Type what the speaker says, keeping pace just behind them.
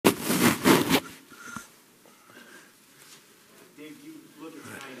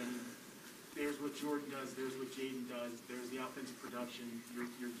what Jordan does, there's what Jaden does, there's the offensive production you're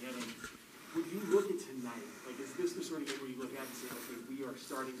getting. Would you look at tonight, like is this the sort of game where you look at and say, okay, we are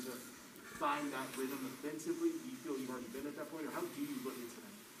starting to find that rhythm offensively? Do you feel you've already been at that point, or how do you look at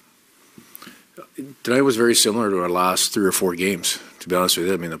tonight? Tonight was very similar to our last 3 or 4 games, to be honest with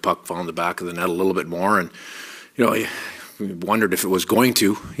you. I mean, the puck found the back of the net a little bit more, and, you know, we wondered if it was going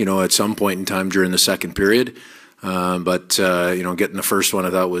to, you know, at some point in time during the second period. But you know, getting the first one I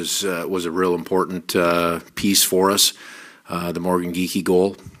thought was a real important piece for us. The Morgan Geekie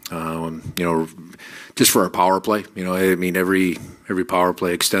goal, you know, just for our power play. You know, I mean, every power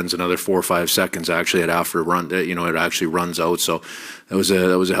play extends another 4 or 5 seconds. Actually, after a run, you know, it actually runs out. So that was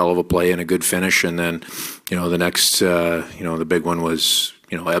a hell of a play and a good finish. And then, you know, the next, you know, the big one was,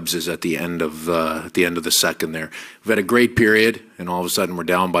 you know, Ebbs is at the end of the second there. We've had a great period, and all of a sudden we're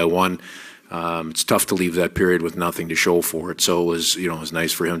down by 1. It's tough to leave that period with nothing to show for it. So it was, you know, it was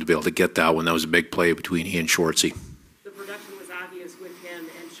nice for him to be able to get that one. That was a big play between he and Schwartzy. The production was obvious with him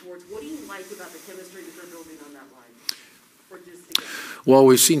and Schwartz. What do you like about the chemistry that they're building on that line? Or just together? Well,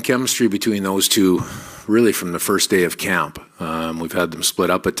 we've seen chemistry between those two really from the first day of camp. We've had them split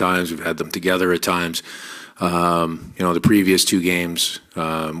up at times. We've had them together at times. You know, the previous 2 games,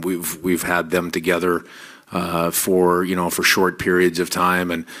 we've had them together for, you know, for short periods of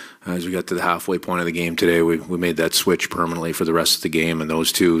time, and as we got to the halfway point of the game today, we made that switch permanently for the rest of the game. And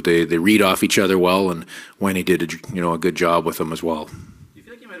those two, they read off each other well, and Wenny did a good job with them as well. Do you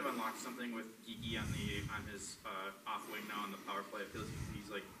feel like you might have unlocked something with Geekie on his off wing now on the power play? It feels like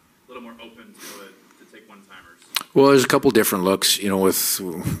he's like a little more open to take one-timers. Well, there's a couple different looks, you know,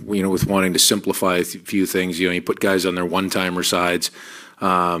 with wanting to simplify a few things. You know, you put guys on their one-timer sides. You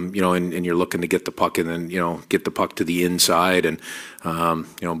know, and you're looking to get the puck and then, you know, get the puck to the inside. And,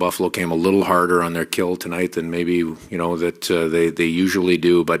 you know, Buffalo came a little harder on their kill tonight than maybe, you know, that they usually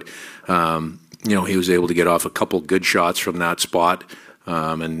do. But, you know, he was able to get off a couple good shots from that spot.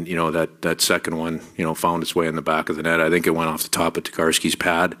 And, you know, that second one, you know, found its way in the back of the net. I think it went off the top of Tokarski's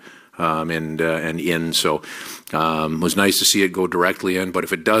pad and in. So it was nice to see it go directly in. But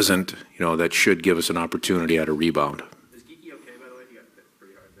if it doesn't, you know, that should give us an opportunity at a rebound.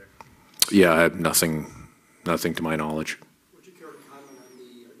 Yeah, I have nothing to my knowledge. Would you care to comment on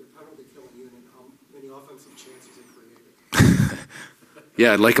the penalty killing unit? How many offensive chances it created?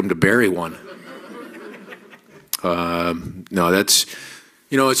 Yeah, I'd like him to bury one. No, that's,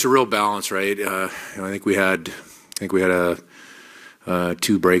 you know, it's a real balance, right? You know, I think we had 2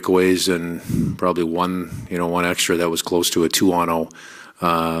 breakaways and probably one extra that was close to a 2-on-0.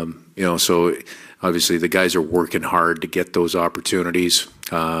 You know, so obviously the guys are working hard to get those opportunities.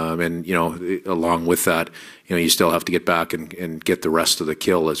 And, you know, along with that, you know, you still have to get back and get the rest of the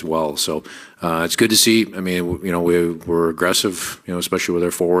kill as well. So it's good to see. I mean, you know, we're aggressive, you know, especially with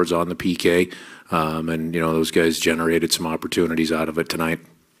our forwards on the PK. And, you know, those guys generated some opportunities out of it tonight.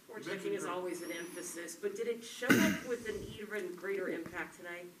 Forward checking is always an emphasis, but did it show up with an even greater impact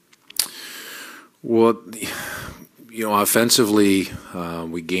tonight? Well, you know, offensively,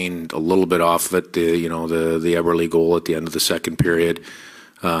 we gained a little bit off of it. You know, the Eberle goal at the end of the second period.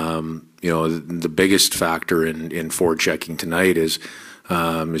 You know, the biggest factor in forward checking tonight is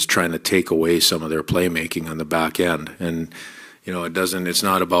trying to take away some of their playmaking on the back end. And, you know, it's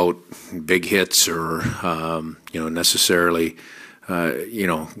not about big hits or, you know, necessarily, you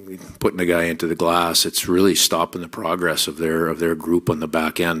know, putting a guy into the glass. It's really stopping the progress of their group on the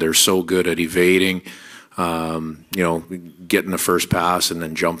back end. They're so good at evading, you know, getting the first pass and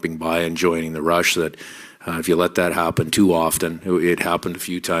then jumping by and joining the rush that if you let that happen too often, it happened a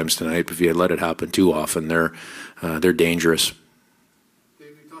few times tonight, but if you let it happen too often, they're dangerous.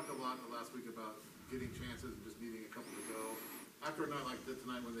 Dave, you talked a lot last week about getting chances and just needing a couple to go. After a night like that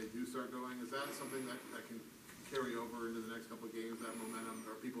tonight, when they do start going, is that something that can carry over into the next couple of games, that momentum?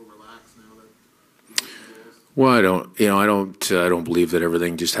 Are people relaxed now that you get some goals? Well, I don't believe that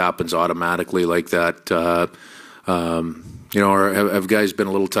everything just happens automatically like that. You know, or have guys been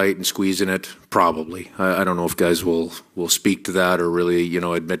a little tight and squeezing it? Probably. I don't know if guys will speak to that or really, you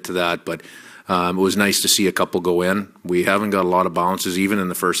know, admit to that. But it was nice to see a couple go in. We haven't got a lot of bounces, even in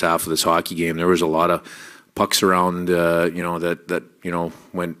the first half of this hockey game. There was a lot of pucks around, you know, that you know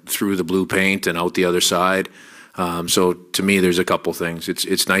went through the blue paint and out the other side. So to me, there's a couple things.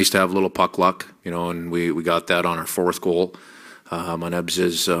 It's nice to have a little puck luck, you know, and we got that on our 4th goal on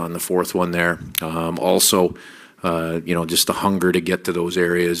Ebbs's on the 4th one there. Also. You know, just the hunger to get to those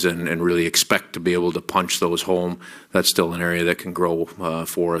areas and really expect to be able to punch those home. That's still an area that can grow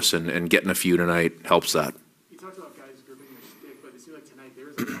for us, and getting a few tonight helps that. You talked about guys gripping their stick, but it seemed like tonight there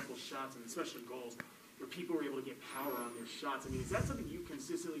was a couple shots, and especially goals, where people were able to get power on their shots. I mean, is that something you've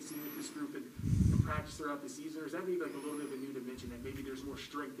consistently seen with this group in practice throughout the season, or is that maybe like a little bit of a new dimension that maybe there's more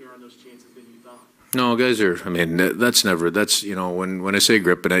strength there on those chances than you thought? No, guys are, I mean, that's, you know, when I say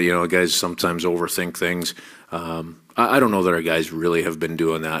grip, and you know, guys sometimes overthink things. I don't know that our guys really have been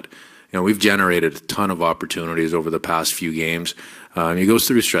doing that. You know, we've generated a ton of opportunities over the past few games. He goes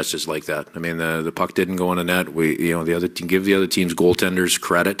through stretches like that. I mean, the puck didn't go in the net. You know, the other team, give the other team's goaltenders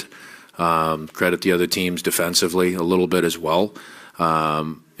credit. Credit the other teams defensively a little bit as well.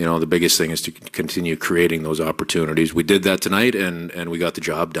 You know, the biggest thing is to continue creating those opportunities. We did that tonight, and we got the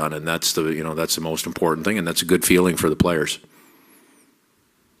job done, and that's the most important thing, and that's a good feeling for the players.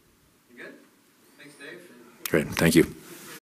 Good. Thanks, Dave. Great, thank you.